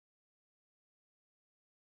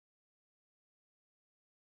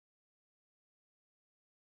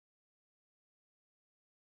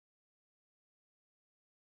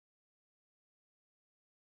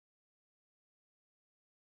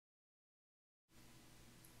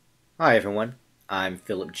Hi everyone, I'm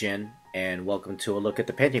Phillip Ginn, and welcome to a look at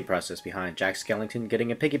the painting process behind Jack Skellington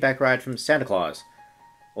getting a piggyback ride from Santa Claus,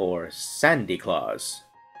 or Sandy Claus.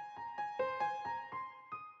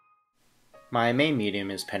 My main medium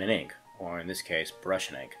is pen and ink, or in this case, brush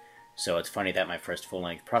and ink, so it's funny that my first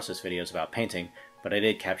full-length process video is about painting, but I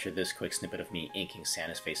did capture this quick snippet of me inking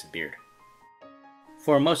Santa's face and beard.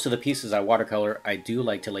 For most of the pieces I watercolor, I do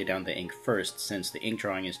like to lay down the ink first, since the ink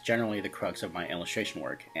drawing is generally the crux of my illustration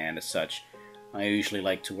work, and as such, I usually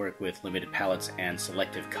like to work with limited palettes and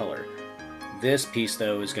selective color. This piece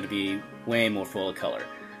though is going to be way more full of color.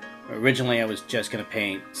 Originally I was just going to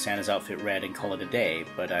paint Santa's outfit red and call it a day,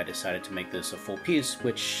 but I decided to make this a full piece,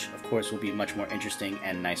 which of course will be much more interesting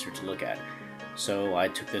and nicer to look at. So I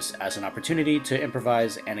took this as an opportunity to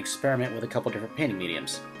improvise and experiment with a couple different painting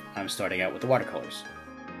mediums. I'm starting out with the watercolors.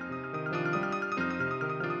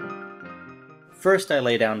 First I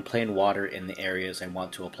lay down plain water in the areas I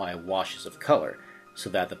want to apply washes of color, so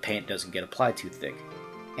that the paint doesn't get applied too thick.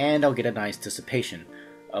 And I'll get a nice dissipation,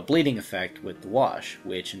 a bleeding effect with the wash,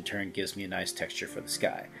 which in turn gives me a nice texture for the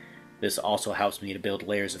sky. This also helps me to build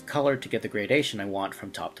layers of color to get the gradation I want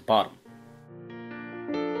from top to bottom.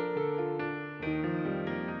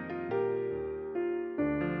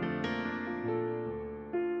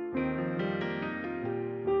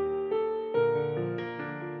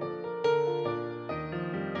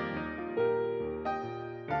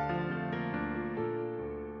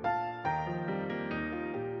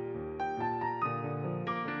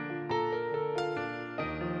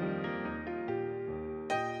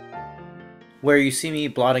 Where you see me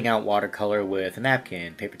blotting out watercolor with a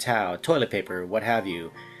napkin, paper towel, toilet paper, what have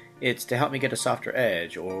you, it's to help me get a softer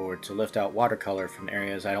edge, or to lift out watercolor from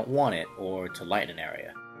areas I don't want it, or to lighten an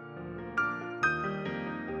area.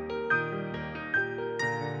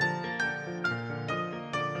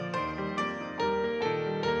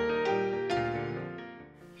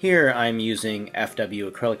 Here I'm using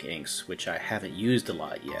FW acrylic inks, which I haven't used a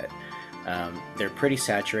lot yet. They're pretty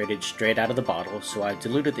saturated straight out of the bottle, so I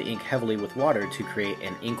diluted the ink heavily with water to create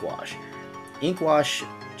an ink wash. Ink wash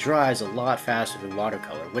dries a lot faster than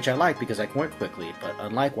watercolor, which I like because I can work quickly, but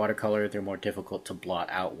unlike watercolor, they're more difficult to blot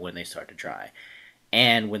out when they start to dry.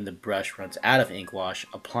 And when the brush runs out of ink wash,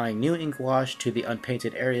 applying new ink wash to the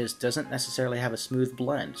unpainted areas doesn't necessarily have a smooth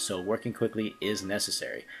blend, so working quickly is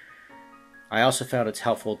necessary. I also found it's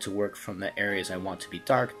helpful to work from the areas I want to be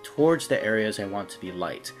dark towards the areas I want to be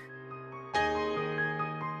light.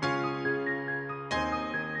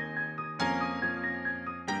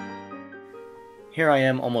 Here I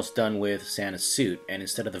am almost done with Santa's suit, and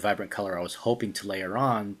instead of the vibrant color I was hoping to layer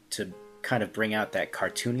on to kind of bring out that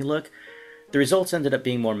cartoony look, the results ended up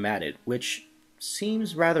being more matted, which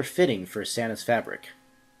seems rather fitting for Santa's fabric.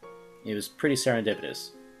 It was pretty serendipitous.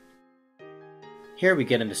 Here we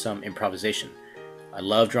get into some improvisation. I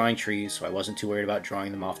love drawing trees, so I wasn't too worried about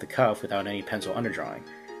drawing them off the cuff without any pencil underdrawing.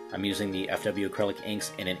 I'm using the FW acrylic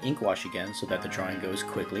inks in an ink wash again so that the drawing goes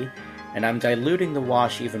quickly, and I'm diluting the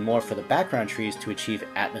wash even more for the background trees to achieve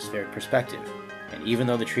atmospheric perspective. And even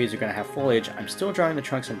though the trees are going to have foliage, I'm still drawing the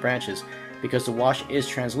trunks and branches because the wash is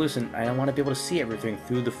translucent and I want to be able to see everything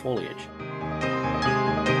through the foliage.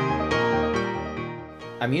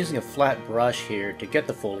 I'm using a flat brush here to get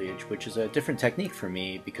the foliage, which is a different technique for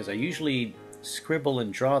me because I usually scribble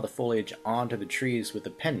and draw the foliage onto the trees with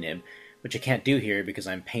a pen nib, which I can't do here because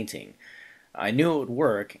I'm painting. I knew it would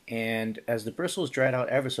work, and as the bristles dried out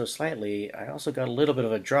ever so slightly, I also got a little bit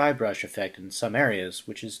of a dry brush effect in some areas,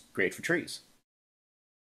 which is great for trees.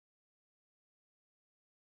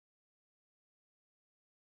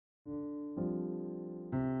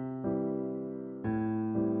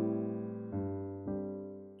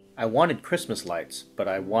 I wanted Christmas lights, but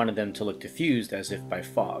I wanted them to look diffused as if by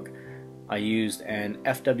fog. I used an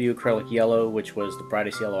FW acrylic yellow, which was the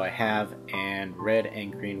brightest yellow I have, and red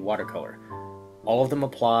and green watercolor. All of them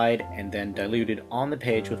applied and then diluted on the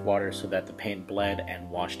page with water so that the paint bled and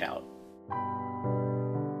washed out.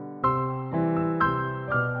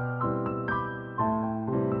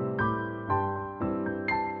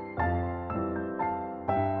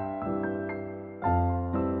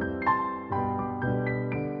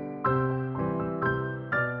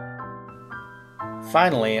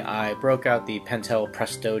 Finally, I broke out the Pentel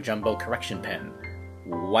Presto Jumbo Correction Pen,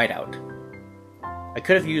 whiteout. I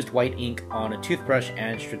could have used white ink on a toothbrush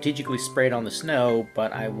and strategically sprayed on the snow,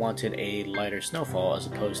 but I wanted a lighter snowfall as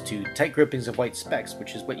opposed to tight groupings of white specks,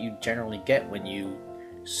 which is what you generally get when you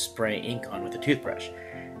spray ink on with a toothbrush.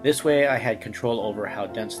 This way I had control over how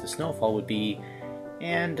dense the snowfall would be,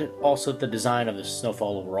 and also the design of the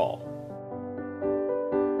snowfall overall.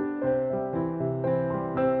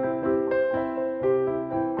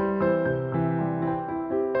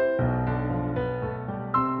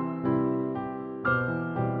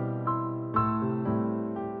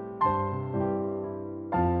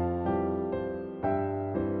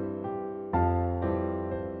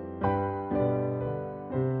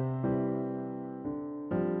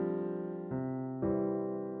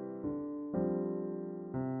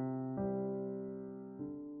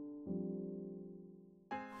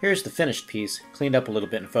 Here's the finished piece, cleaned up a little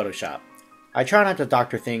bit in Photoshop. I try not to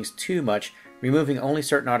doctor things too much, removing only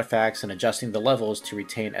certain artifacts and adjusting the levels to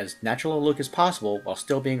retain as natural a look as possible while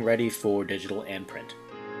still being ready for digital and print.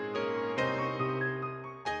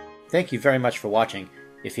 Thank you very much for watching.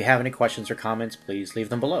 If you have any questions or comments, please leave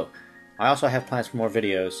them below. I also have plans for more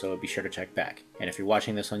videos, so be sure to check back. And if you're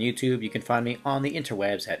watching this on YouTube, you can find me on the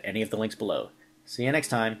interwebs at any of the links below. See you next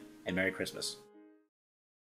time, and Merry Christmas.